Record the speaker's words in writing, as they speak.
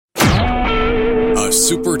A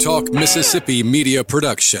Super Talk Mississippi media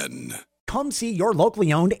production. Come see your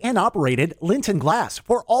locally owned and operated Linton Glass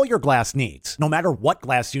for all your glass needs. No matter what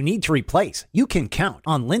glass you need to replace, you can count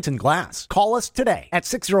on Linton Glass. Call us today at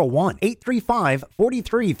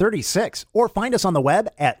 601-835-4336 or find us on the web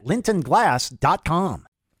at lintonglass.com.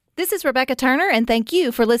 This is Rebecca Turner, and thank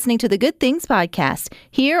you for listening to the Good Things Podcast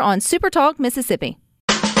here on Super Talk Mississippi.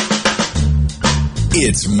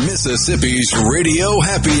 It's Mississippi's Radio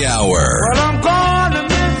Happy Hour. Well, I'm going to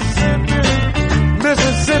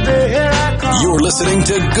Mississippi, here I come. You're listening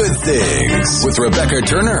to Good Things with Rebecca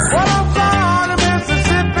Turner. Well, I'm going to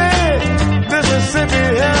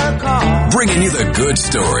Mississippi, here I come. Bringing you the good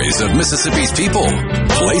stories of Mississippi's people,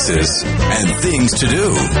 places, and things to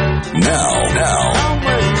do. Now,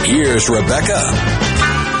 here's Rebecca.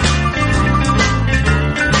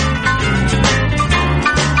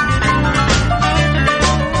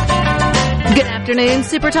 Good afternoon,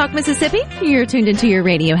 Super Talk Mississippi. You're tuned into your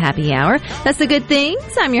Radio Happy Hour. That's the Good Things.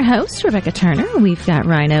 I'm your host, Rebecca Turner. We've got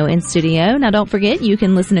Rhino in studio. Now, don't forget, you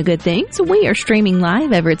can listen to Good Things. We are streaming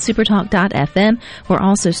live over at supertalk.fm. We're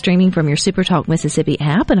also streaming from your Super Talk Mississippi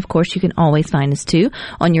app. And, of course, you can always find us, too,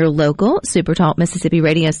 on your local Super Talk Mississippi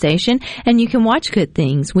radio station. And you can watch Good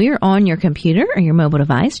Things. We're on your computer or your mobile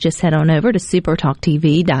device. Just head on over to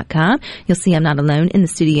supertalktv.com. You'll see I'm not alone in the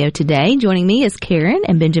studio today. Joining me is Karen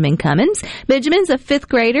and Benjamin Cummins. Benjamin's a fifth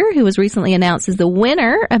grader who was recently announced as the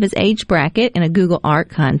winner of his age bracket in a Google Art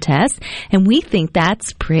contest. And we think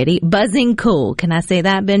that's pretty buzzing cool. Can I say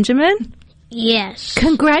that, Benjamin? Yes.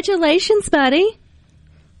 Congratulations, buddy.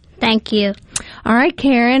 Thank you. All right,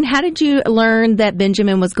 Karen, how did you learn that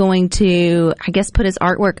Benjamin was going to, I guess, put his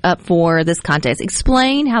artwork up for this contest?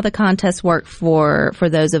 Explain how the contest worked for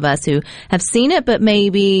those of us who have seen it but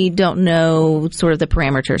maybe don't know sort of the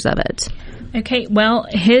parameters of it. Okay, well,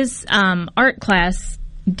 his art class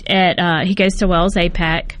at he goes to Wells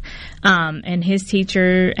APAC, and his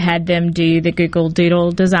teacher had them do the Google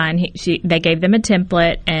Doodle design. They gave them a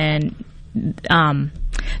template, and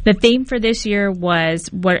the theme for this year was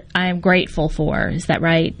what I'm grateful for. Is that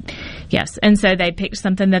right? Yes. And so they picked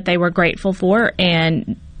something that they were grateful for,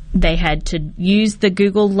 and they had to use the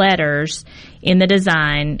Google letters in the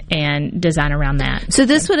design and design around that. So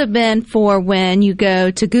this would have been for when you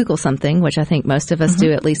go to Google something, which I think most of us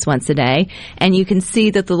do at least once a day, and you can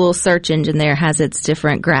see that the little search engine there has its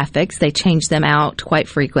different graphics. They change them out quite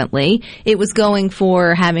frequently. It was going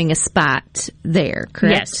for having a spot there,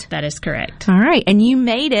 correct? Yes, that is correct. All right. And you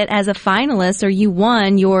made it as a finalist, or you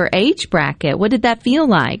won your age bracket. What did that feel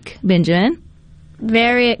like, Benjamin?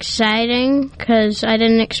 Very exciting because I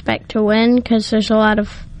didn't expect to win because there's a lot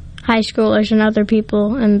of high schoolers and other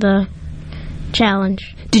people in the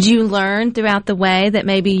challenge. Did you learn throughout the way that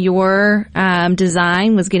maybe your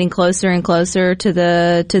design was getting closer and closer to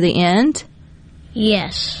the end?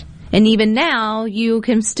 Yes. And even now, you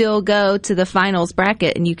can still go to the finals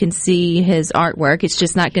bracket and you can see his artwork. It's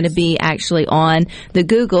just not going to be actually on the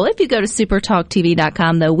Google. If you go to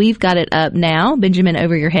supertalktv.com, though, we've got it up now. Benjamin,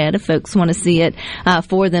 over your head if folks want to see it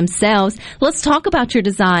for themselves. Let's talk about your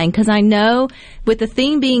design, because I know with the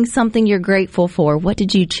theme being something you're grateful for, what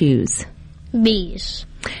did you choose? Bees.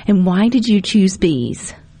 And why did you choose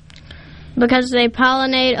bees? Because they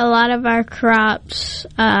pollinate a lot of our crops.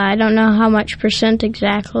 I don't know how much percent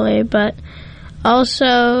exactly, but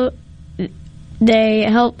also they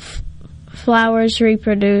help flowers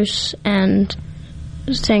reproduce and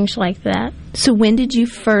things like that. So when did you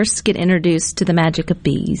first get introduced to the magic of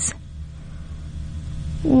bees?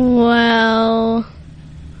 Well,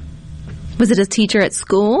 was it a teacher at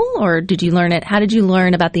school, or did you learn it? How did you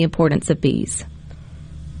learn about the importance of bees?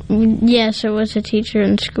 Yes, it was a teacher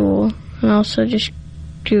in school. And also just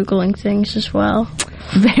Googling things as well.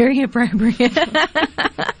 Very appropriate.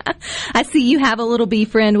 I see you have a little bee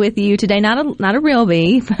friend with you today. Not a real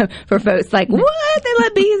bee for folks like, what? They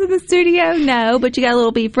let bees in the studio? No, but you got a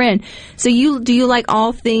little bee friend. So do you like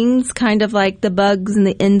all things, kind of like the bugs and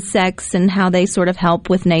the insects and how they sort of help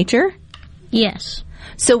with nature? Yes.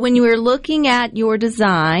 So when you were looking at your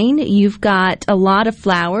design, you've got a lot of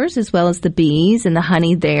flowers as well as the bees and the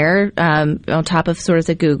honey there on top of sort of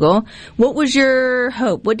the Google. What was your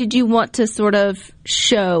hope? What did you want to sort of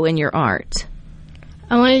show in your art?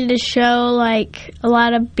 I wanted to show like a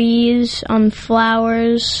lot of bees on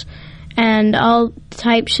flowers and all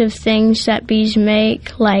types of things that bees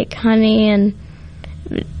make, like honey and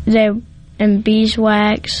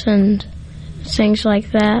beeswax and things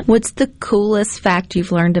like that. What's the coolest fact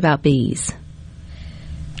you've learned about bees?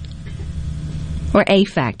 Or a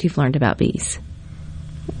fact you've learned about bees?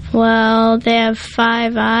 Well, they have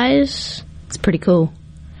 5 eyes. It's pretty cool.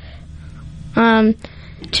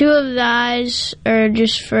 2 of the eyes are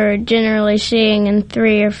just for generally seeing, and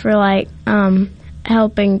 3 are for, like,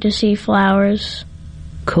 helping to see flowers.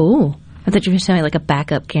 Cool. I thought you were showing like a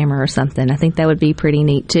backup camera or something. I think that would be pretty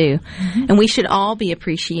neat, too. Mm-hmm. And we should all be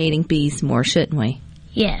appreciating bees more, shouldn't we?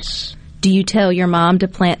 Yes. Do you tell your mom to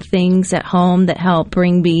plant things at home that help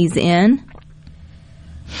bring bees in?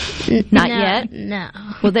 Not yet? No.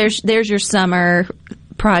 Well, there's your summer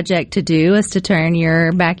project to do, is to turn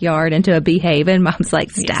your backyard into a bee haven. Mom's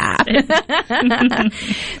like, stop. Yes.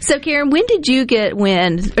 So, Karen, when did you get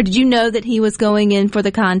wind? Or did you know that he was going in for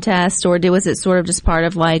the contest, or was it sort of just part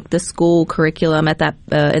of like the school curriculum at that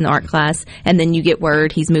in the art class, and then you get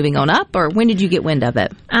word he's moving on up, or when did you get wind of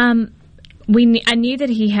it? I knew that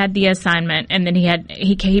he had the assignment, and then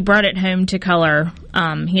he brought it home to color.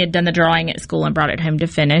 He had done the drawing at school and brought it home to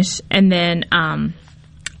finish, and then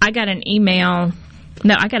I got an email.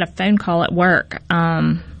 No, I got a phone call at work.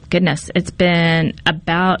 Goodness, it's been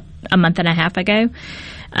about a month and a half ago,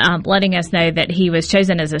 letting us know that he was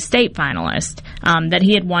chosen as a state finalist, that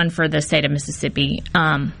he had won for the state of Mississippi.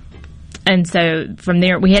 And so from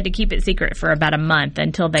there, we had to keep it secret for about a month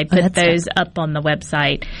until they put those up on the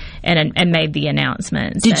website and made the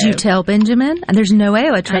announcement. Did you tell Benjamin? There's no way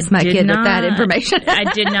I would trust my kid with that information.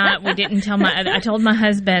 I did not. We didn't tell I told my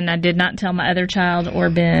husband. I did not tell my other child or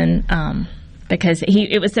Ben, because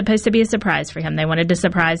it was supposed to be a surprise for him. They wanted to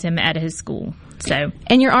surprise him at his school. So,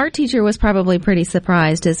 and your art teacher was probably pretty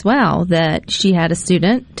surprised as well that she had a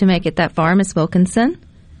student to make it that far, Miss Wilkinson.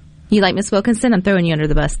 You like Miss Wilkinson? I'm throwing you under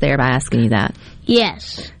the bus there by asking you that.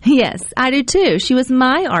 Yes. Yes, I do too. She was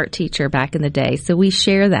my art teacher back in the day, so we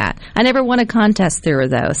share that. I never won a contest through her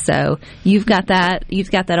though, so you've got that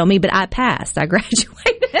on me, but I passed. I graduated.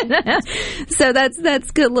 So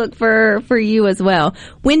that's good look for you as well.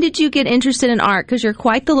 When did you get interested in art? Because you're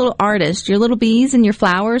quite the little artist. Your little bees and your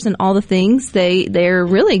flowers and all the things, they're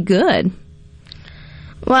really good.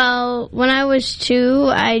 Well, when I was 2,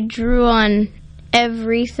 I drew on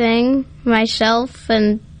everything myself,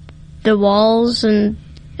 and the walls and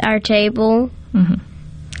our table. Mm-hmm.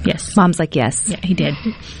 Yes. Mom's like, yes. Yeah, he did.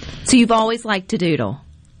 So you've always liked to doodle?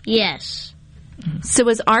 Yes. So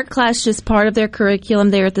was art class just part of their curriculum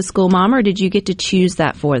there at the school, Mom, or did you get to choose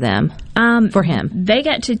that for them? For him? They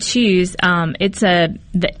got to choose. It's in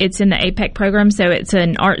the APAC program, so it's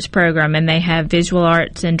an arts program, and they have visual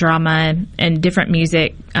arts and drama and different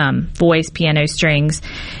music, voice, piano, strings,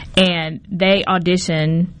 and they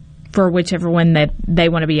audition for whichever one that they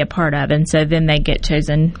want to be a part of, and so then they get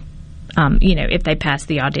chosen. If they pass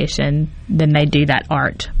the audition, then they do that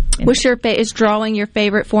art. Is drawing your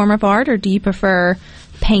favorite form of art, or do you prefer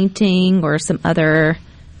painting or some other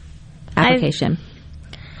application?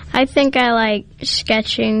 I think I like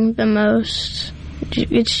sketching the most.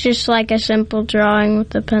 It's just like a simple drawing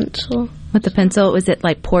with a pencil. With the pencil, is it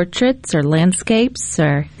like portraits or landscapes?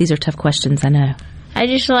 Or these are tough questions, I know. I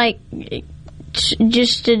just like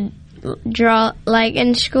just to draw. Like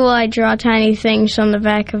in school, I draw tiny things on the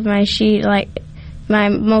back of my sheet, like my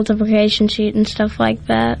multiplication sheet and stuff like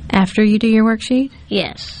that. After you do your worksheet?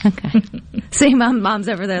 Yes. Okay. See, Mom's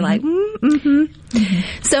over there like, mm-hmm.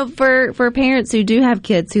 So for parents who do have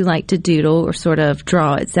kids who like to doodle or sort of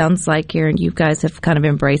draw, it sounds like, Karen, you guys have kind of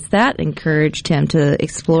embraced that, encouraged him to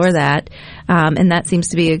explore that, and that seems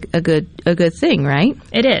to be a good thing, right?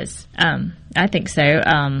 It is. I think so.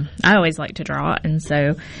 I always like to draw, and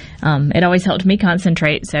so it always helped me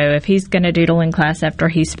concentrate. So if he's going to doodle in class after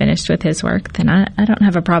he's finished with his work, then I don't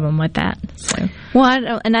have a problem with that. So.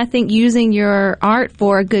 Well, and I think using your art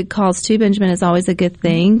for a good cause too, Benjamin, is always a good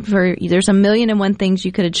thing. There's 1,000,001 things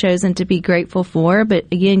you could have chosen to be grateful for, but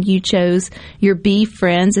again, you chose your bee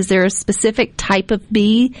friends. Is there a specific type of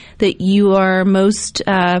bee that you are most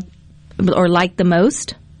or like the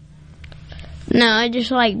most? No, I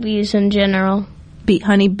just like bees in general.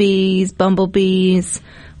 Honeybees, bumblebees.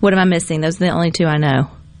 What am I missing? Those are the only 2 I know.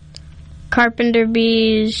 Carpenter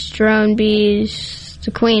bees, drone bees,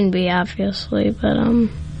 the queen bee, obviously. But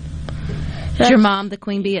is your mom the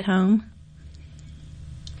queen bee at home?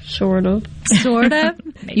 Sort of. Sort of.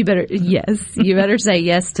 You better say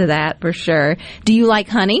yes to that for sure. Do you like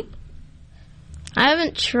honey? I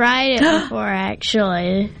haven't tried it before,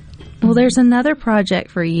 actually. Well, there's another project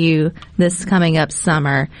for you this coming up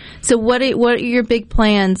summer. So what are your big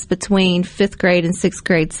plans between 5th grade and 6th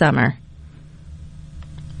grade summer?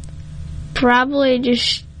 Probably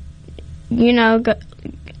just,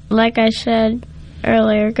 like I said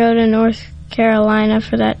earlier, go to North Carolina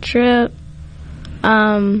for that trip.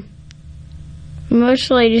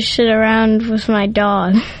 Mostly just sit around with my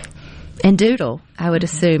dog. And doodle, I would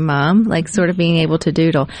assume, Mom, like sort of being able to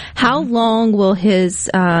doodle. How long will his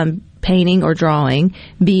painting or drawing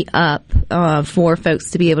be up for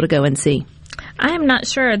folks to be able to go and see? I am not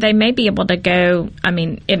sure. They may be able to go. I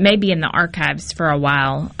mean, it may be in the archives for a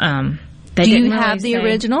while. Do you have the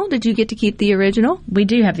original? Did you get to keep the original? We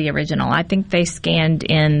do have the original. I think they scanned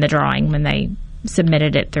in the drawing when they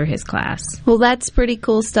submitted it through his class. Well, that's pretty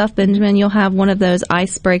cool stuff, Benjamin. You'll have one of those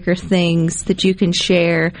icebreaker things that you can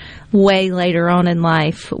share way later on in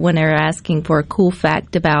life when they're asking for a cool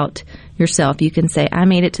fact about yourself. You can say, I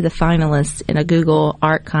made it to the finalists in a Google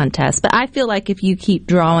art contest. But I feel like if you keep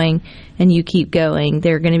drawing and you keep going,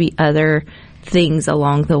 there are going to be other things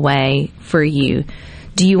along the way for you.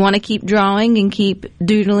 Do you want to keep drawing and keep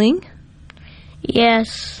doodling?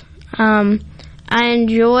 Yes. I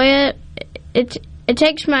enjoy it. It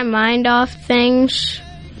takes my mind off things,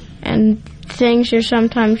 and things are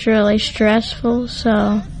sometimes really stressful, so.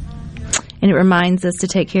 And it reminds us to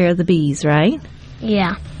take care of the bees, right?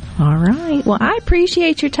 Yeah. All right. Well, I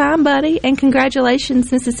appreciate your time, buddy, and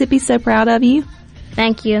congratulations. Mississippi's so proud of you.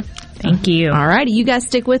 Thank you. Thank you. All righty. You guys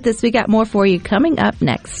stick with us. We got more for you coming up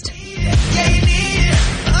next.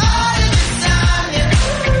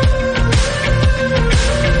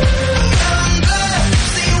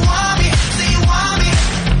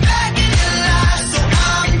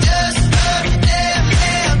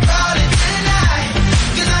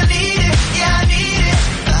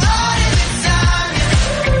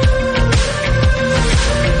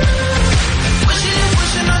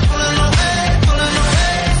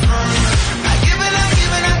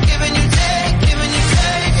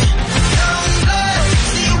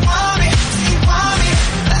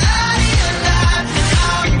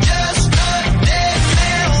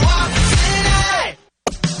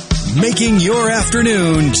 Making your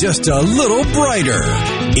afternoon just a little brighter.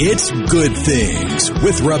 It's Good Things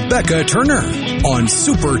with Rebecca Turner on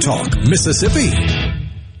Super Talk, Mississippi.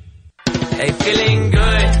 Hey, feeling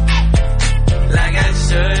good, like I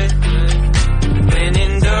should. When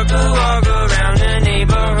in dark, I walk around the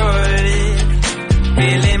neighborhood.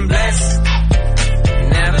 Feeling blessed,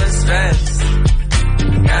 never stressed.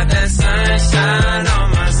 Got that sunshine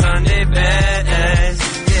on my Sunday best.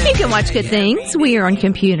 You can watch Good Things. We are on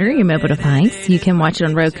computer, your mobile device. You can watch it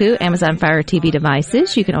on Roku, Amazon Fire TV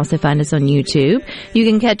devices. You can also find us on YouTube. You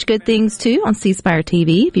can catch Good Things, too, on C Spire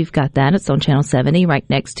TV. If you've got that, it's on Channel 70, right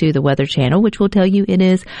next to the Weather Channel, which will tell you it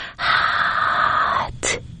is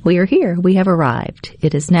hot. We are here. We have arrived.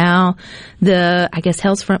 It is now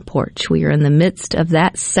Hell's front porch. We are in the midst of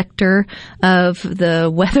that sector of the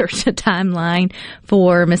weather timeline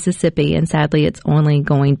for Mississippi, and sadly, it's only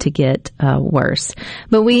going to get worse.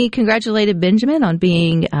 But we congratulated Benjamin on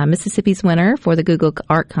being Mississippi's winner for the Google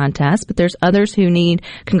Art Contest, but there's others who need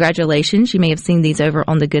congratulations. You may have seen these over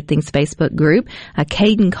on the Good Things Facebook group.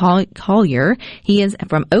 Caden Collier, he is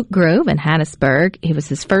from Oak Grove in Hattiesburg. It was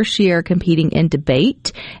his first year competing in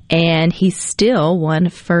debate, and he still won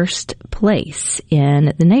first place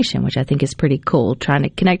in the nation, which I think is pretty cool. Trying to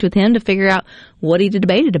connect with him to figure out what he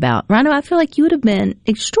debated about. Rhino, I feel like you would have been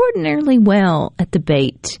extraordinarily well at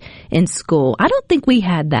debate in school. I don't think we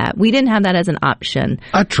had that. We didn't have that as an option.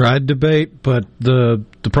 I tried debate, but the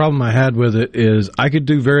problem I had with it is I could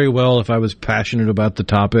do very well if I was passionate about the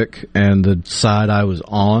topic and the side I was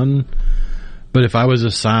on. But if I was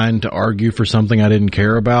assigned to argue for something I didn't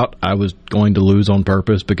care about, I was going to lose on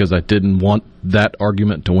purpose because I didn't want that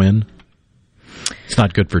argument to win. It's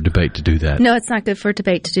not good for debate to do that. No, it's not good for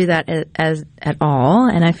debate to do that at all.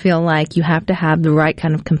 And I feel like you have to have the right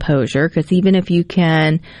kind of composure, because even if you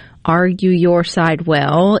can argue your side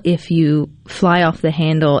well, if you fly off the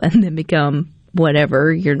handle and then become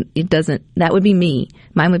whatever, that would be me.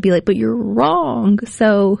 Mine would be like, but you're wrong.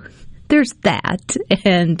 So there's that.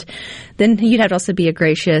 And then you'd have to also be a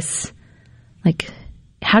gracious, like,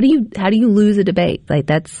 how do you lose a debate? Like,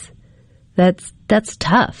 that's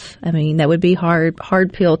tough. I mean, that would be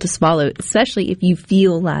hard pill to swallow, especially if you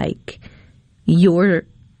feel like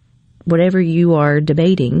whatever you are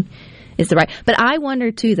debating is the right. But I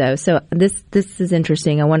wonder too, though, so this is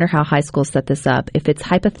interesting. I wonder how high school set this up. If it's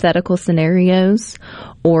hypothetical scenarios,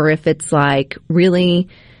 or if it's like really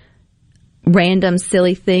random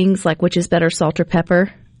silly things like which is better, salt or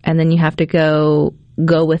pepper, and then you have to go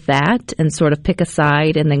with that and sort of pick a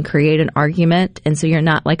side and then create an argument, and so you're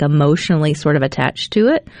not like emotionally sort of attached to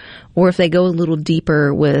it. Or if they go a little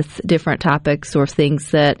deeper with different topics or things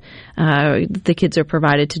that the kids are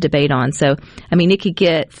provided to debate on. So, I mean, it could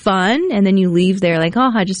get fun and then you leave there like,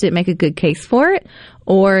 oh, I just didn't make a good case for it.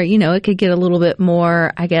 Or, it could get a little bit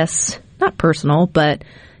more, I guess, not personal, but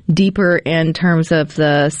deeper in terms of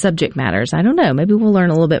the subject matters. I don't know. Maybe we'll learn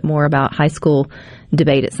a little bit more about high school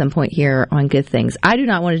debate at some point here on Good Things. I do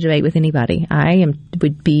not want to debate with anybody. I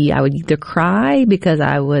would either cry because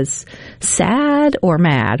I was sad or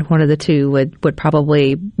mad. One of the two would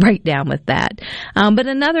probably break down with that. But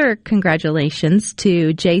another congratulations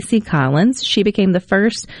to J.C. Collins. She became the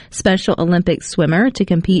first Special Olympics swimmer to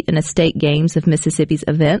compete in a State Games of Mississippi's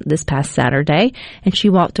event this past Saturday, and she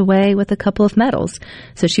walked away with a couple of medals.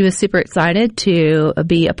 So she was super excited to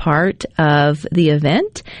be a part of the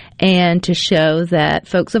event and to show that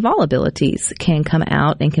folks of all abilities can come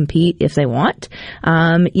out and compete if they want,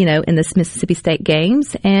 in this Mississippi State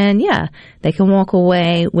Games. And yeah, they can walk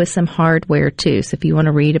away with some hardware too. So if you want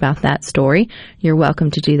to read about that story, you're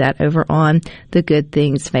welcome to do that over on the Good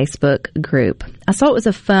Things Facebook group. I saw it was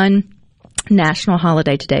a fun national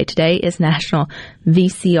holiday today. Today is National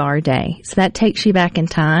VCR Day. So that takes you back in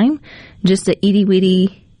time, just a itty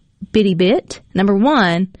bitty bit. Number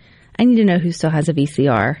one, I need to know who still has a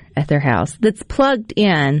VCR at their house that's plugged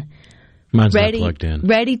in. Mine's not plugged in.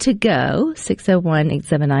 Ready to go,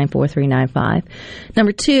 601-879-4395.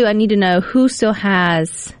 Number two, I need to know who still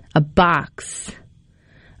has a box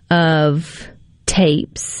of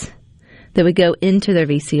tapes that would go into their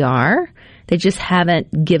VCR. They just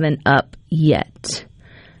haven't given up yet.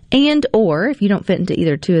 And or if you don't fit into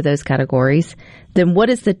either two of those categories, then what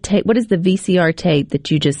is the VCR tape that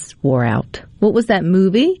you just wore out? What was that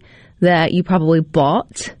movie that you probably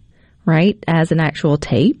bought, right, as an actual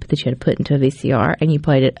tape that you had to put into a VCR, and you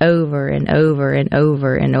played it over and over and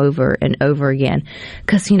over and over and over again?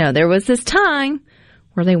 Because, there was this time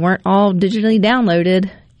where they weren't all digitally downloaded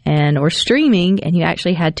or streaming, and you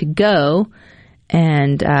actually had to go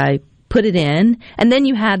and put it in. And then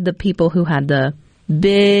you had the people who had the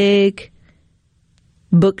big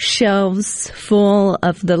bookshelves full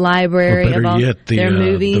of the library of all their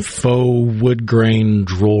movies. The faux wood grain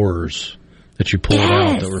drawers that you pulled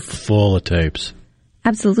out that were full of tapes.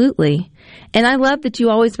 Absolutely. And I love that you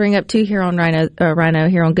always bring up too here on Rhino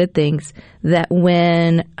here on Good Things, that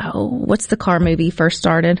when what's the car movie first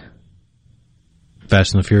started?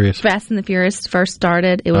 Fast and the Furious. Fast and the Furious first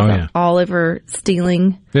started. It was all over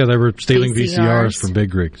stealing. Yeah, they were stealing VCRs from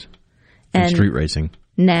big rigs and street racing.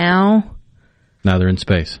 Now they're in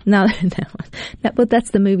space. No, but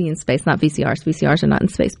that's the movie in space, not VCRs. VCRs are not in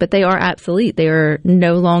space, but they are obsolete. They are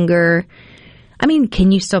no longer. I mean,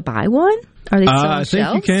 can you still buy one? Are they still on shelves?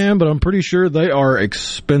 I think you can, but I'm pretty sure they are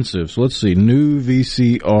expensive. So let's see, new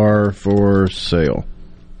VCR for sale.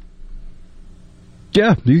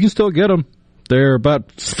 Yeah, you can still get them. They're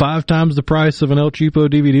about 5 times the price of an El Cheapo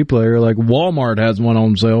DVD player. Like Walmart has one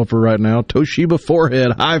on sale for right now. Toshiba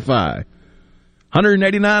Forehead Hi-Fi,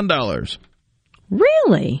 $189.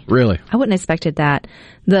 Really? Really. I wouldn't have expected that.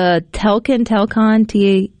 The Telcan, Telcan,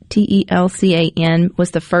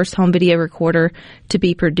 was the first home video recorder to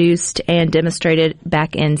be produced and demonstrated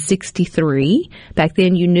back in 1963. Back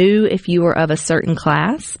then, you knew if you were of a certain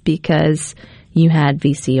class because you had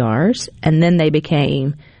VCRs, and then they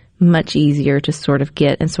became much easier to sort of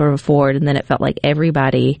get and sort of afford, and then it felt like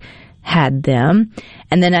everybody had them.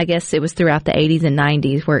 And then I guess it was throughout the 80s and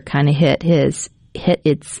 90s where it kind of hit its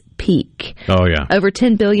peak. Oh, yeah. Over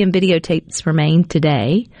 10 billion videotapes remain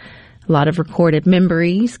today. A lot of recorded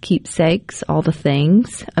memories, keepsakes, all the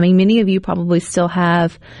things. I mean, many of you probably still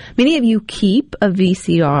have, many of you keep a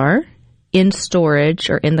VCR in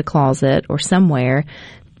storage or in the closet or somewhere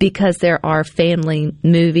because there are family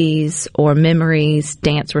movies or memories,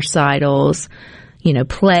 dance recitals,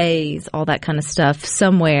 plays, all that kind of stuff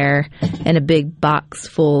somewhere in a big box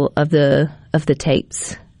full of the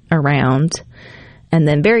tapes around. And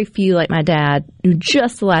then very few, like my dad, who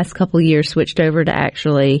just the last couple of years switched over to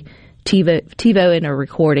actually TiVo in a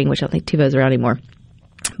recording, which I don't think TiVo's around anymore.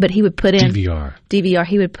 But he would put in DVR.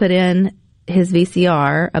 He would put in his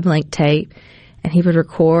VCR, a blank tape, and he would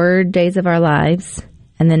record Days of Our Lives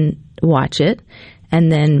and then watch it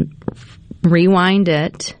and then rewind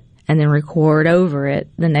it and then record over it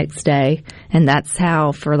the next day. And that's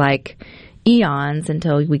how for like eons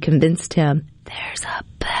until we convinced him there's a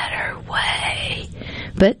better way.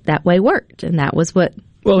 But that way worked, and that was what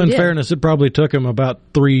Well, in fairness, it probably took him about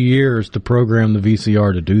 3 years to program the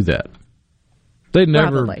VCR to do that. They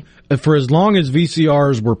never, for as long as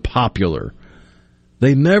VCRs were popular,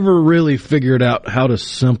 they never really figured out how to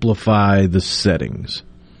simplify the settings.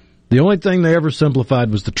 The only thing they ever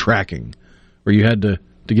simplified was the tracking, where you had to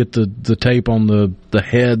get the tape on the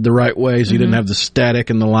head the right way so you didn't have the static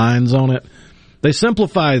and the lines on it. They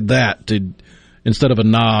simplified that to, instead of a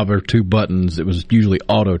knob or 2 buttons, it was usually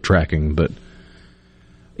auto tracking. But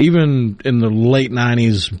even in the late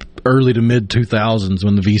 90s, early to mid 2000s,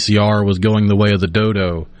 when the VCR was going the way of the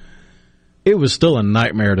dodo, it was still a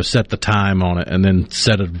nightmare to set the time on it and then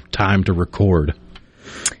set a time to record.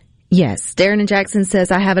 Yes. Darren in Jackson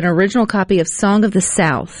says, I have an original copy of Song of the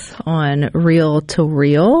South on reel to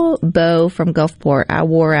reel. Bo from Gulfport, I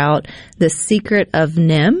wore out The Secret of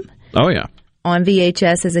Nim. Oh, yeah. On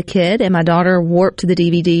VHS as a kid, and my daughter warped to the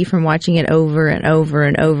DVD from watching it over and over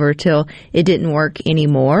and over till it didn't work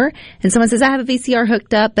anymore. And someone says, I have a VCR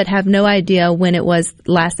hooked up, but have no idea when it was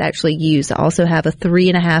last actually used. I also have a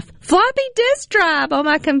 3.5 floppy disk drive on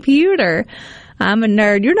my computer. I'm a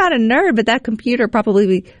nerd. You're not a nerd, but that computer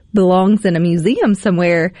probably belongs in a museum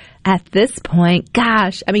somewhere at this point.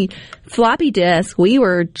 Gosh, I mean, floppy disk, we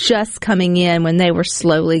were just coming in when they were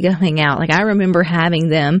slowly going out. Like, I remember having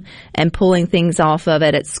them and pulling things off of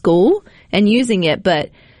it at school and using it, but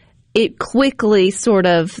it quickly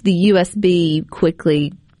the USB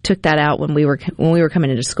quickly took that out when we were coming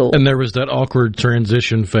into school. And there was that awkward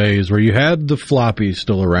transition phase where you had the floppies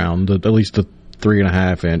still around, at least the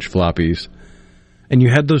 3.5-inch floppies. And you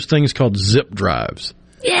had those things called zip drives.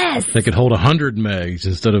 Yes! They could hold 100 megs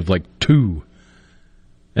instead of like 2.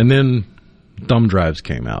 And then thumb drives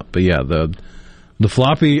came out. But yeah, the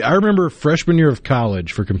floppy, I remember freshman year of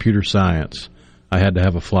college for computer science, I had to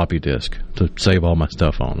have a floppy disk to save all my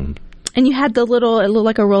stuff on them. And you had it looked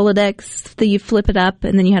like a Rolodex that you flip it up,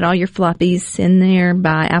 and then you had all your floppies in there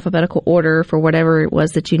by alphabetical order for whatever it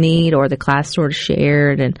was that you need, or the class sort of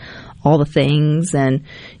shared and all the things, and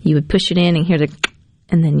you would push it in and hear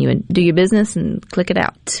and then you would do your business and click it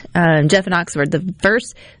out. Jeff in Oxford, the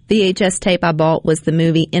first VHS tape I bought was the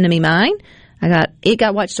movie Enemy Mine. It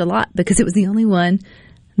got watched a lot because it was the only one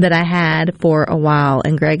that I had for a while.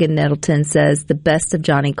 And Greg in Nettleton says the best of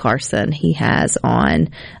Johnny Carson he has on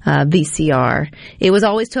VCR. It was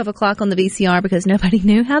always 12 o'clock on the VCR because nobody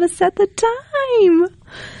knew how to set the time.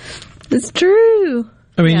 It's true.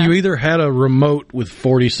 I mean, you either had a remote with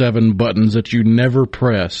 47 buttons that you never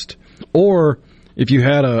pressed, or if you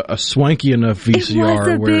had a swanky enough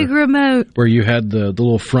VCR big remote where you had the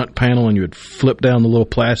little front panel and you would flip down the little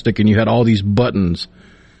plastic and you had all these buttons,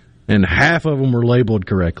 and half of them were labeled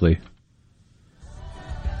correctly.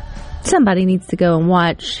 Somebody needs to go and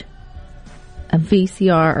watch a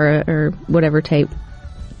VCR or whatever tape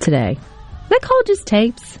today. They call just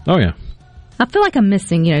tapes. Oh, yeah. I feel like I'm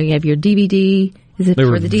missing, you have your DVD. Is it they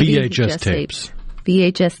for were the DVD? VHS tapes.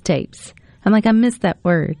 VHS tapes. I'm like, I missed that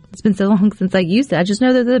word. It's been so long since I used it. I just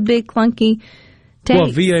know they're the big clunky tapes. Well,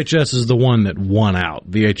 VHS is the one that won out.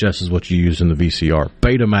 VHS is what you use in the VCR.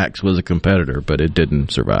 Betamax was a competitor, but it didn't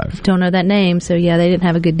survive. Don't know that name, so yeah, they didn't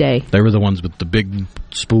have a good day. They were the ones with the big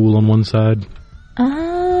spool on one side.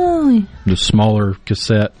 Oh. The smaller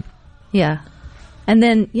cassette. Yeah. And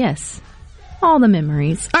then, yes, all the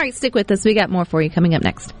memories. All right, stick with us. We got more for you coming up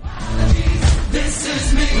next. This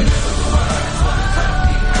is me.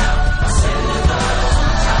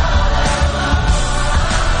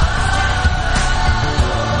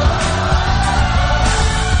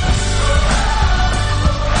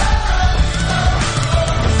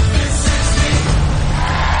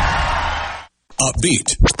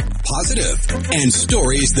 Upbeat, positive, and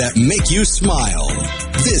stories that make you smile.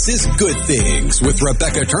 This is Good Things with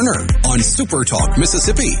Rebecca Turner on Super Talk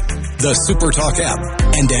Mississippi, the Super Talk app,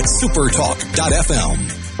 and at supertalk.fm.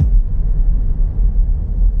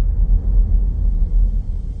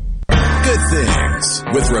 Good Things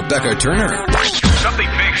with Rebecca Turner. Something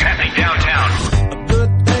big's happening downtown.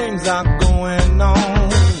 Good things are going on.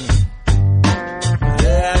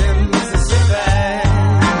 Yeah, in Mississippi.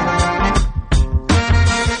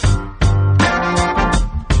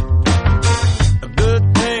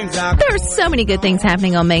 There are so many good things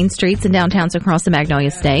happening on main streets and downtowns across the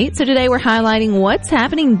Magnolia State. So today we're highlighting what's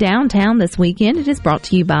happening downtown this weekend. It is brought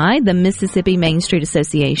to you by the Mississippi Main Street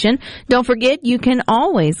Association. Don't forget, you can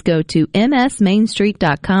always go to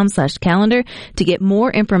msmainstreet.com/calendar to get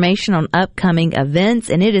more information on upcoming events.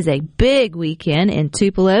 And it is a big weekend in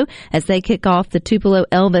Tupelo as they kick off the Tupelo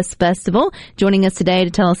Elvis Festival. Joining us today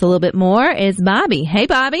to tell us a little bit more is Bobby. Hey,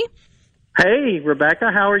 Bobby. Hey, Rebecca,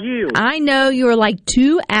 how are you? I know you are like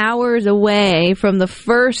 2 hours away from the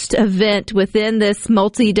first event within this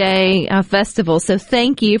multi-day festival, so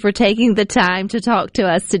thank you for taking the time to talk to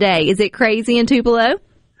us today. Is it crazy in Tupelo?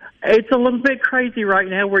 It's a little bit crazy right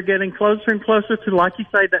now. We're getting closer and closer to, like you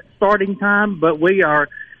say, that starting time, but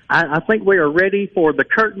I think we are ready for the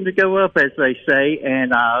curtain to go up, as they say,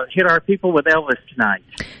 and hit our people with Elvis tonight.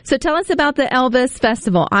 So tell us about the Elvis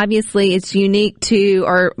Festival. Obviously, it's unique to,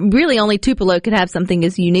 or really only Tupelo could have something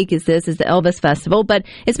as unique as this, as the Elvis Festival, but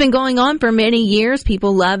it's been going on for many years.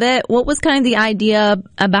 People love it. What was kind of the idea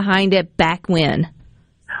behind it back when?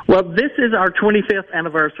 Well, this is our 25th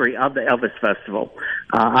anniversary of the Elvis Festival.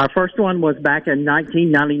 Our first one was back in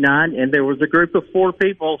 1999, and there was a group of 4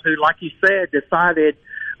 people who, like you said, decided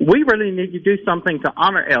we really need to do something to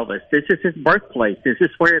honor Elvis. This is his birthplace. This is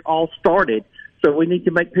where it all started. So we need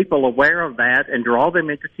to make people aware of that and draw them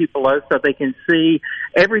into Tupelo so they can see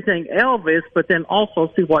everything Elvis, but then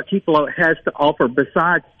also see what Tupelo has to offer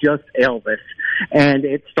besides just Elvis. And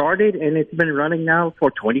it started, and it's been running now for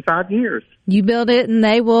 25 years. You build it, and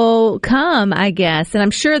they will come, I guess. And I'm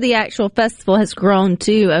sure the actual festival has grown,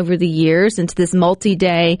 too, over the years into this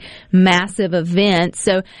multi-day massive event.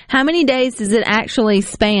 So how many days does it actually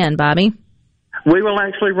span, Bobby? We will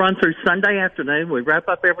actually run through Sunday afternoon. We wrap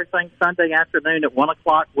up everything Sunday afternoon at 1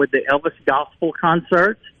 o'clock with the Elvis Gospel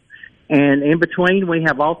Concert. And in between, we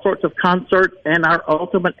have all sorts of concerts and our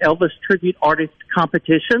Ultimate Elvis Tribute Artist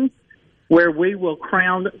Competition, where we will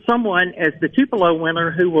crown someone as the Tupelo winner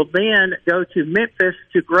who will then go to Memphis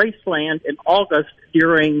to Graceland in August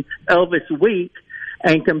during Elvis Week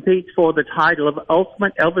and compete for the title of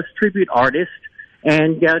Ultimate Elvis Tribute Artist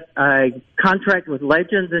and get a contract with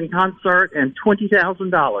Legends in Concert and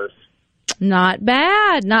 $20,000. Not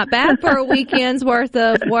bad. Not bad for a weekend's worth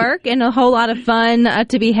of work and a whole lot of fun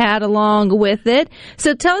to be had along with it.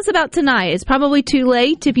 So tell us about tonight. It's probably too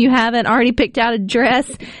late if you haven't already picked out a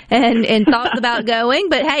dress and thoughts about going.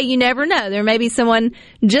 But, hey, you never know. There may be someone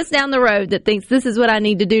just down the road that thinks this is what I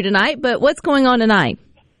need to do tonight. But what's going on tonight?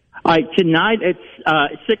 All right, tonight at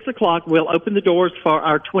 6 o'clock, we'll open the doors for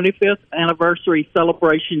our 25th anniversary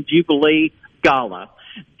celebration Jubilee Gala.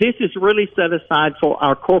 This is really set aside for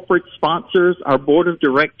our corporate sponsors, our board of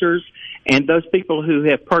directors, and those people who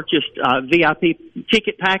have purchased VIP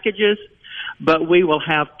ticket packages. But we will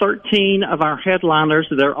have 13 of our headliners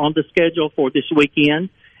that are on the schedule for this weekend.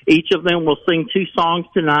 Each of them will sing 2 songs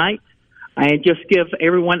tonight and just give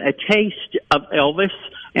everyone a taste of Elvis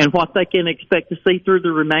and what they can expect to see through the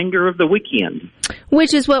remainder of the weekend.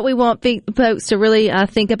 Which is what we want folks to really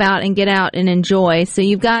think about and get out and enjoy. So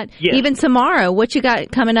you've got even tomorrow. What you got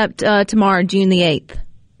coming up tomorrow, June the 8th?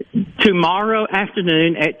 Tomorrow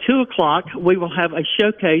afternoon at 2 o'clock, we will have a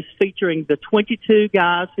showcase featuring the 22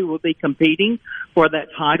 guys who will be competing for that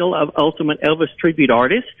title of Ultimate Elvis Tribute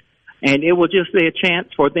Artist. And it will just be a chance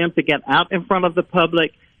for them to get out in front of the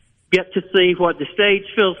public, get to see what the stage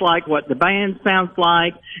feels like, what the band sounds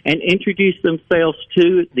like, and introduce themselves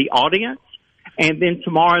to the audience. And then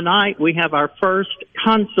tomorrow night, we have our first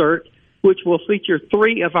concert, which will feature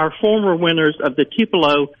 3 of our former winners of the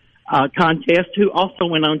Tupelo contest, who also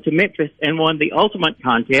went on to Memphis and won the Ultimate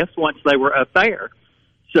contest once they were up there.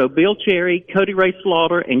 So Bill Cherry, Cody Ray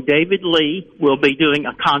Slaughter, and David Lee will be doing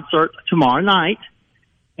a concert tomorrow night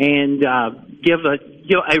and give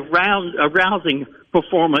a rousing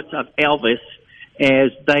performance of Elvis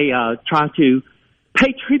as they try to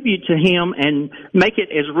pay tribute to him and make it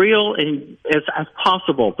as real and as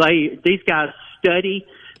possible. These guys study,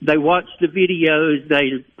 they watch the videos,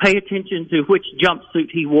 they pay attention to which jumpsuit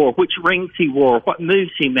he wore, which rings he wore, what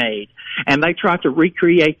moves he made, and they try to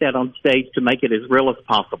recreate that on stage to make it as real as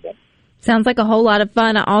possible. Sounds like a whole lot of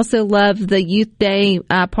fun. I also love the Youth Day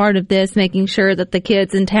part of this, making sure that the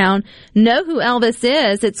kids in town know who Elvis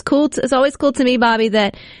is. It's cool. It's always cool to me, Bobby,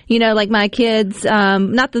 that, you know, like my kids,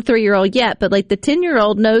 not the 3-year-old yet, but like the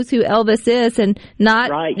 10-year-old knows who Elvis is, and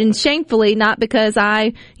not, and shamefully, not because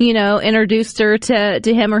I, you know, introduced her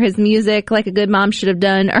to him or his music like a good mom should have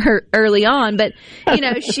done early on, but, you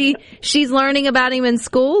know, she's learning about him in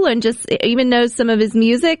school and just even knows some of his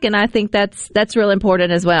music, and I think that's real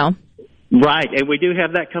important as well. Right, and we do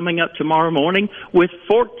have that coming up tomorrow morning with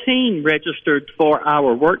 14 registered for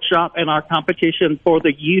our workshop and our competition for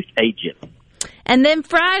the youth agent. And then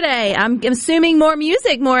Friday, I'm assuming more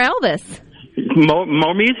music, more Elvis.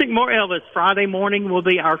 More music, more Elvis. Friday morning will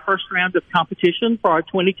be our first round of competition for our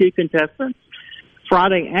 22 contestants.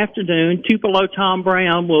 Friday afternoon, Tupelo Tom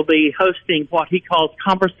Brown will be hosting what he calls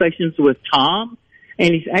Conversations with Tom,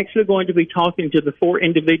 and he's actually going to be talking to the 4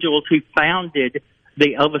 individuals who founded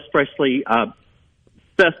the Elvis Presley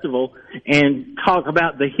Festival and talk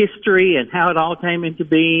about the history and how it all came into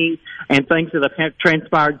being and things that have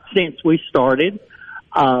transpired since we started.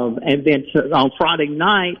 And then on Friday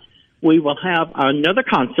night, we will have another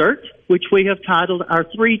concert, which we have titled our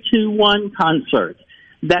 3-2-1 concert.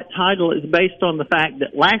 That title is based on the fact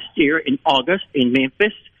that last year in August in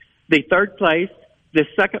Memphis, the 3rd place, the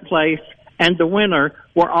 2nd place, and the winner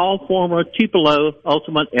were all former Tupelo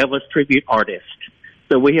Ultimate Elvis Tribute artists.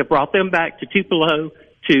 So we have brought them back to Tupelo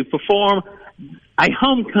to perform a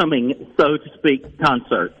homecoming, so to speak,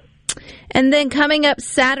 concert. And then coming up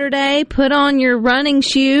Saturday, put on your running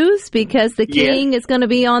shoes because the King is going to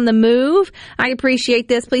be on the move. I appreciate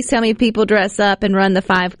this. Please tell me if people dress up and run the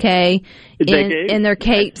 5K in their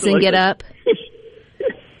capes Absolutely. And get up.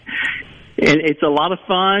 And it's a lot of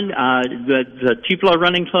fun. The Tupelo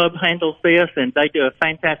Running Club handles this, and they do a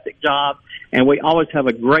fantastic job. And we always have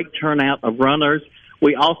a great turnout of runners.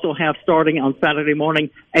 We also have, starting on Saturday morning,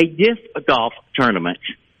 a disc golf tournament.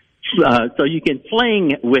 So you can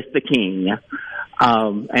fling with the King,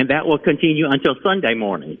 and that will continue until Sunday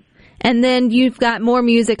morning. And then you've got more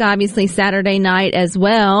music, obviously, Saturday night as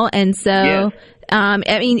well. And so,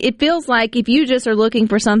 I mean, it feels like if you just are looking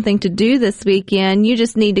for something to do this weekend, you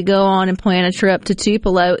just need to go on and plan a trip to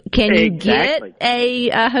Tupelo. Can you get a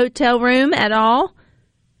hotel room at all?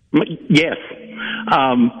 Yes.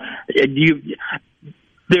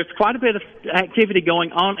 There's quite a bit of activity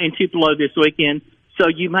going on in Tupelo this weekend. So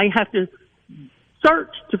you may have to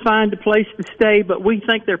search to find a place to stay, but we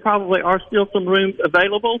think there probably are still some rooms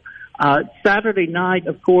available. Saturday night,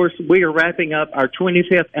 of course, we are wrapping up our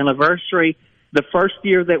 25th anniversary. The first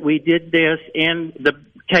year that we did this in the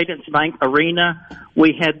Cadence Bank Arena,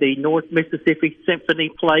 we had the North Mississippi Symphony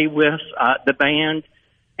play with the band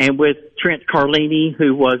and with Trent Carlini,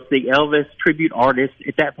 who was the Elvis tribute artist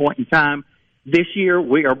at that point in time. This year,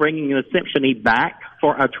 we are bringing the symphony back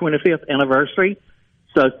for our 25th anniversary.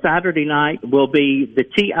 So Saturday night will be the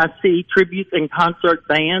TIC Tribute and Concert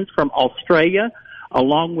Band from Australia,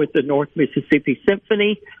 along with the North Mississippi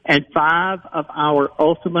Symphony, and 5 of our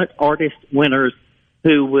Ultimate Artist winners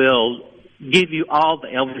who will give you all the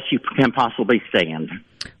Elvis you can possibly stand.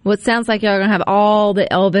 Well, it sounds like y'all are going to have all the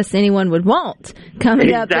Elvis anyone would want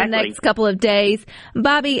coming up in the next couple of days.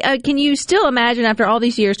 Bobby, can you still imagine after all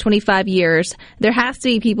these years, 25 years, there has to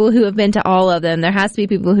be people who have been to all of them. There has to be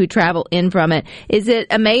people who travel in from it. Is it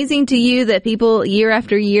amazing to you that people year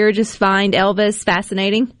after year just find Elvis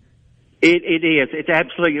fascinating? It is. It's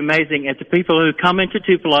absolutely amazing. And to people who come into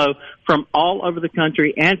Tupelo from all over the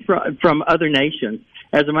country and from other nations.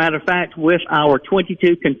 As a matter of fact, with our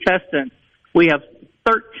 22 contestants, we have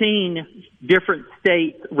 13 different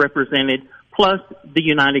states represented, plus the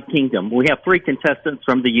United Kingdom. We have 3 contestants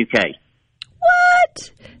from the UK.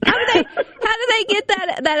 What? How do they get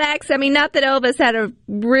that accent? I mean, not that Elvis had a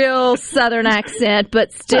real Southern accent,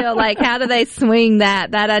 but still, like, how do they swing that?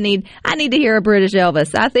 That I need to hear a British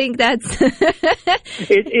Elvis. I think that's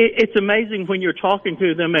it's amazing when you're talking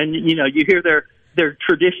to them and you hear their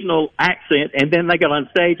traditional accent, and then they get on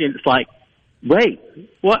stage and it's like, wait,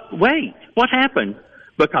 what happened?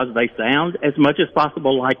 Because they sound as much as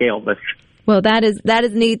possible like Elvis. Well, that is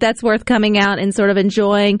neat. That's worth coming out and sort of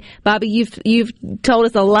enjoying. Bobby, you've told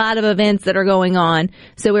us a lot of events that are going on,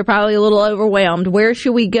 so we're probably a little overwhelmed. Where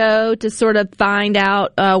should we go to sort of find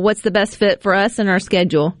out what's the best fit for us and our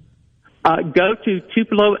schedule? Go to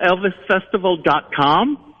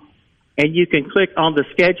TupeloElvisFestival.com, and you can click on the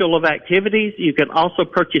schedule of activities. You can also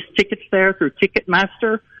purchase tickets there through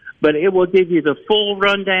Ticketmaster. But it will give you the full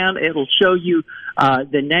rundown. It'll show you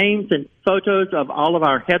the names and photos of all of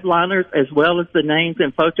our headliners, as well as the names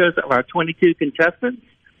and photos of our 22 contestants,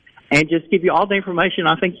 and just give you all the information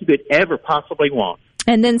I think you could ever possibly want.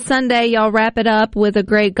 And then Sunday, y'all wrap it up with a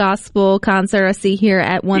great gospel concert I see here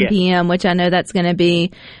at 1 p.m., which I know that's going to be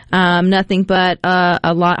nothing but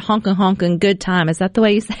a lot honkin' good time. Is that the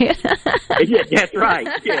way you say it? Yes, that's right.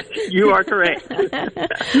 Yes, you are correct. All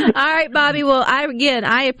right, Bobby. Well,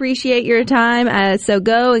 I appreciate your time. So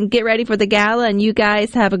go and get ready for the gala, and you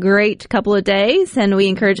guys have a great couple of days. And we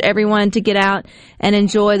encourage everyone to get out and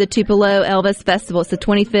enjoy the Tupelo Elvis Festival. It's the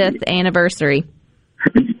 25th anniversary.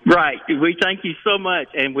 Right. We thank you so much,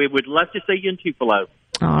 and we would love to see you in Tupelo.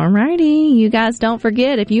 All righty. You guys don't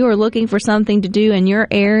forget, if you are looking for something to do in your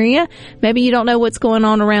area, maybe you don't know what's going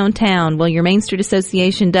on around town. Well, your Main Street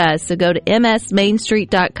Association does. So go to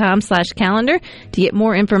msmainstreet.com/calendar to get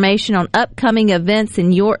more information on upcoming events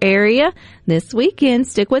in your area this weekend.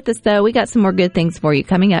 Stick with us, though. We got some more good things for you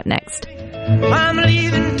coming up next. I'm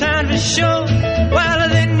leaving town for sure. Well,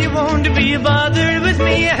 then you won't be bothered with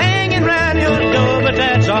me hanging around your door, but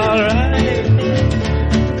that's all right.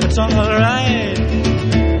 That's all right.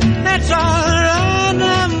 That's all right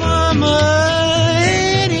now, Mama.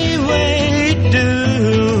 Anyway,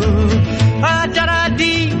 do.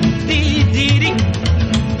 Da-da-dee, dee-dee-dee,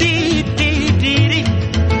 dee-dee-dee-dee,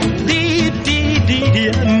 dee-dee-dee-dee.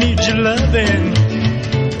 I need your loving.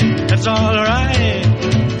 That's all right.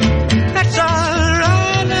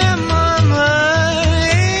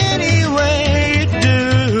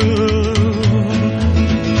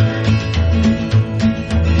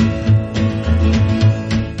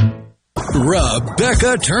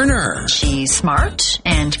 Rebecca Turner. She's smart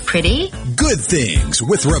and pretty? Good Things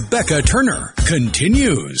with Rebecca Turner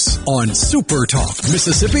continues on Super Talk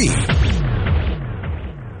Mississippi.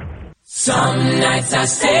 Some nights I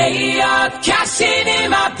stay up, cashing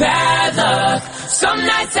in my bad luck. Some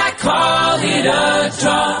nights I call it a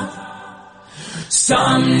draw.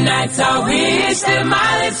 Some nights I wish that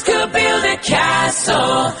my lips could build a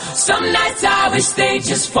castle. Some nights I wish they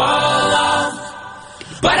just fall off.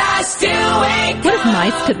 But I still wake What if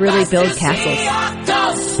mice could really build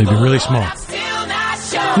castles? They'd be really small.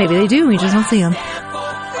 Maybe they do, we just don't see them.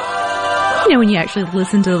 You know, when you actually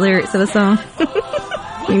listen to the lyrics of a song.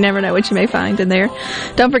 You never know what you may find in there.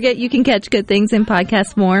 Don't forget, you can catch Good Things in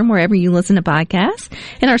podcast form wherever you listen to podcasts.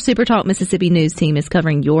 And our Super Talk Mississippi news team is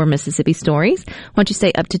covering your Mississippi stories. Once you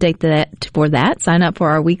stay up to date for that, sign up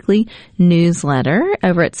for our weekly newsletter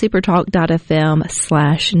over at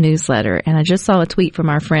supertalk.fm/newsletter. And I just saw a tweet from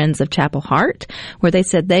our friends of Chapel Hart where they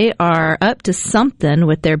said they are up to something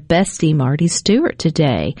with their bestie Marty Stewart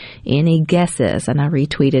today. Any guesses? And I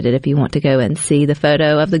retweeted it if you want to go and see the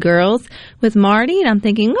photo of the girls with Marty. And I'm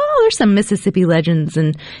thinking, oh, there's some Mississippi legends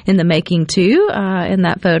in the making too, in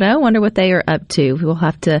that photo. Wonder what they are up to. We'll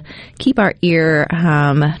have to keep our ear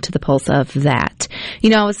to the pulse of that.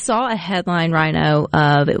 You know, I saw a headline, Rhino,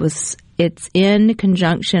 of it's in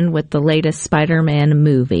conjunction with the latest Spider-Man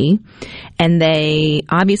movie, and they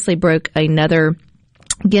obviously broke another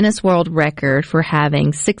Guinness World Record for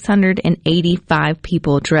having 685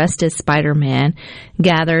 people dressed as Spider-Man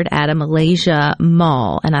gathered at a Malaysia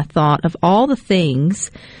mall. And I thought of all the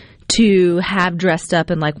things to have dressed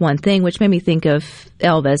up in like one thing, which made me think of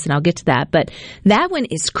Elvis, and I'll get to that. But that one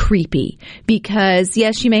is creepy because,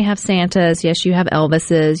 yes, you may have Santas, yes, you have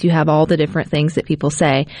Elvises, you have all the different things that people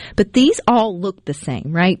say, but these all look the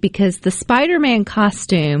same, right? Because the Spider-Man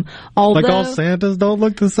costume, although... Like all Santas don't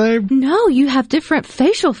look the same? No, you have different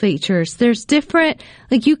facial features. There's different,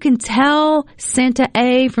 like you can tell Santa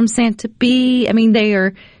A from Santa B. I mean, they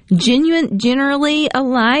are generally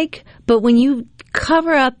alike, but when you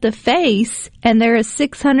cover up the face, and there are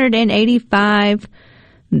 685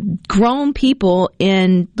 grown people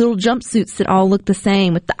in little jumpsuits that all look the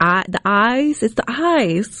same with the eyes. It's the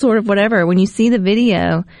eyes, sort of whatever. When you see the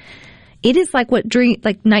video, it is like what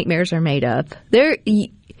nightmares are made of. There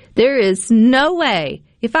is no way.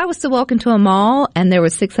 If I was to walk into a mall and there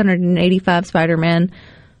was 685 Spider-Men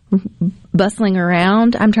bustling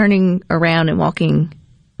around, I'm turning around and walking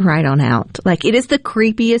right on out. Like, it is the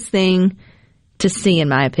creepiest thing to see, in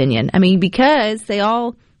my opinion. I mean, because they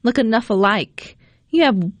all look enough alike. You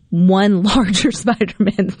have one larger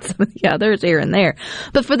Spider-Man than some of the others here and there.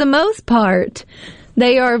 But for the most part,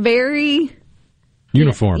 they are very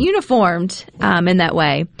uniformed in that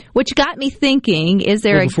way. Which got me thinking, is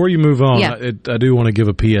there before you move on, I do want to give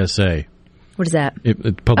a PSA. What is that?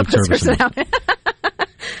 Public service.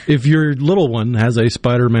 If your little one has a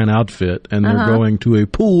Spider-Man outfit and they're going to a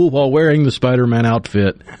pool while wearing the Spider-Man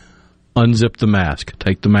outfit, unzip the mask.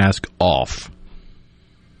 Take the mask off.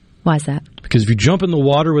 Why is that? Because if you jump in the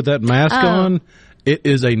water with that mask on, it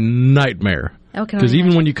is a nightmare. Because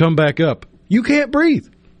even when you come back up, you can't breathe.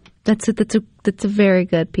 That's a very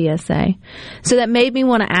good PSA. So that made me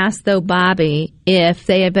want to ask, though, Bobby, if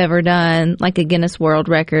they have ever done like a Guinness World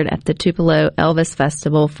Record at the Tupelo Elvis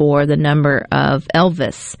Festival for the number of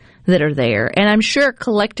Elvis that are there. And I'm sure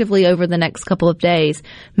collectively over the next couple of days,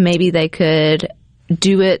 maybe they could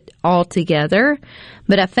do it all together.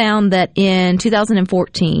 But I found that in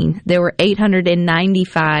 2014, there were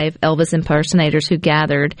 895 Elvis impersonators who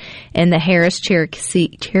gathered in the Harris Cherokee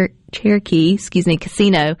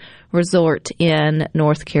Casino Resort in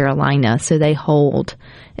North Carolina. So they hold,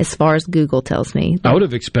 as far as Google tells me. I would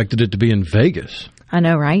have expected it to be in Vegas. I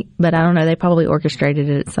know, right? But I don't know. They probably orchestrated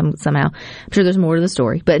it somehow. I'm sure there's more to the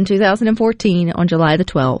story. But in 2014, on July the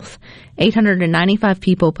 12th, 895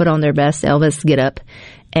 people put on their best Elvis getup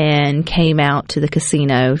and came out to the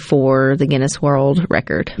casino for the Guinness World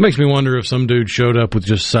Record. It makes me wonder if some dude showed up with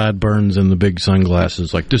just sideburns and the big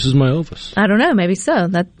sunglasses, like, this is my Elvis. I don't know. Maybe so.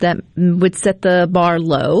 That would set the bar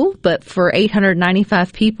low. But for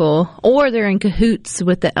 895 people, or they're in cahoots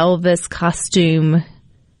with the Elvis costume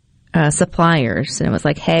suppliers, and it was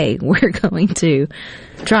like, hey, we're going to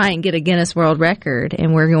try and get a Guinness World Record,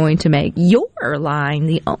 and we're going to make your line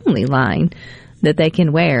the only line that they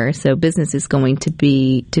can wear, so business is going to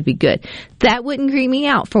be good. That wouldn't creep me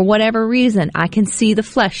out for whatever reason. I can see the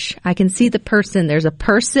flesh. I can see the person. There's a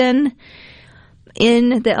person in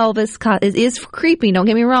the Elvis it is creepy, don't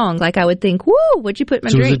get me wrong. Like, I would think, woo, what'd you put in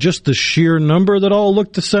my drink? So is it just the sheer number that all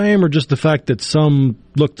look the same, or just the fact that some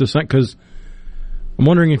look the same? Because I'm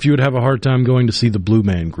wondering if you would have a hard time going to see the Blue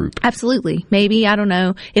Man Group. Absolutely. Maybe, I don't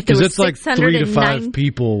know. If there Because was it's like 3 to 5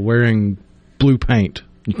 people wearing blue paint.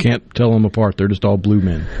 You can't tell them apart. They're just all blue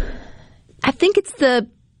men. I think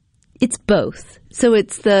it's both. So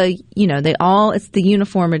it's it's the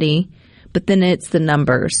uniformity, but then it's the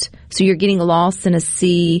numbers. So you're getting lost in a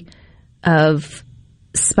sea of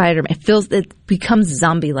Spider-Man. It becomes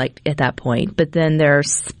zombie-like at that point, but then they're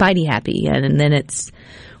Spidey happy, and then it's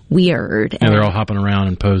weird. And they're all hopping around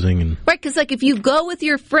and posing. And right, because if you go with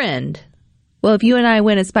your friend, well, if you and I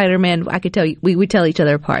went as Spider-Man, I could tell you, we would tell each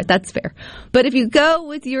other apart. That's fair. But if you go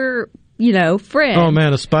with your, friend. Oh,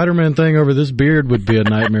 man, a Spider-Man thing over this beard would be a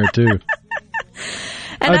nightmare, too.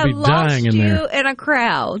 And I'd be dying in there. in a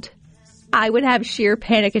crowd, I would have sheer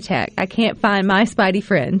panic attack. I can't find my Spidey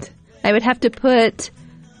friend. I would have to put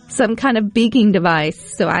some kind of beaking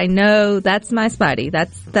device so I know that's my Spidey.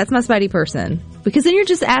 That's my Spidey person. Because then you're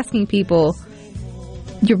just asking people,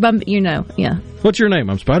 yeah. What's your name?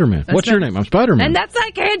 I'm Spider-Man. What's your name? I'm Spider-Man. And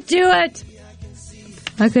I can't do it.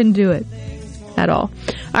 I couldn't do it at all.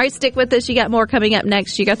 All right, stick with us. You got more coming up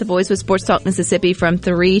next. You got the boys with Sports Talk Mississippi from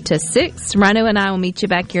 3 to 6. Rhino and I will meet you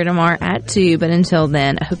back here tomorrow at 2. But until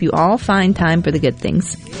then, I hope you all find time for the good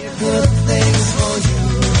things.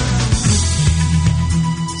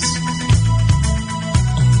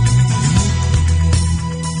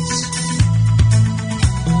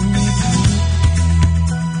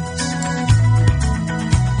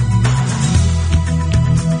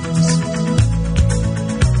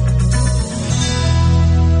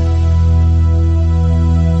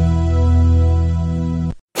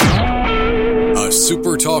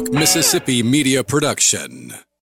 Super Talk Mississippi Media Production.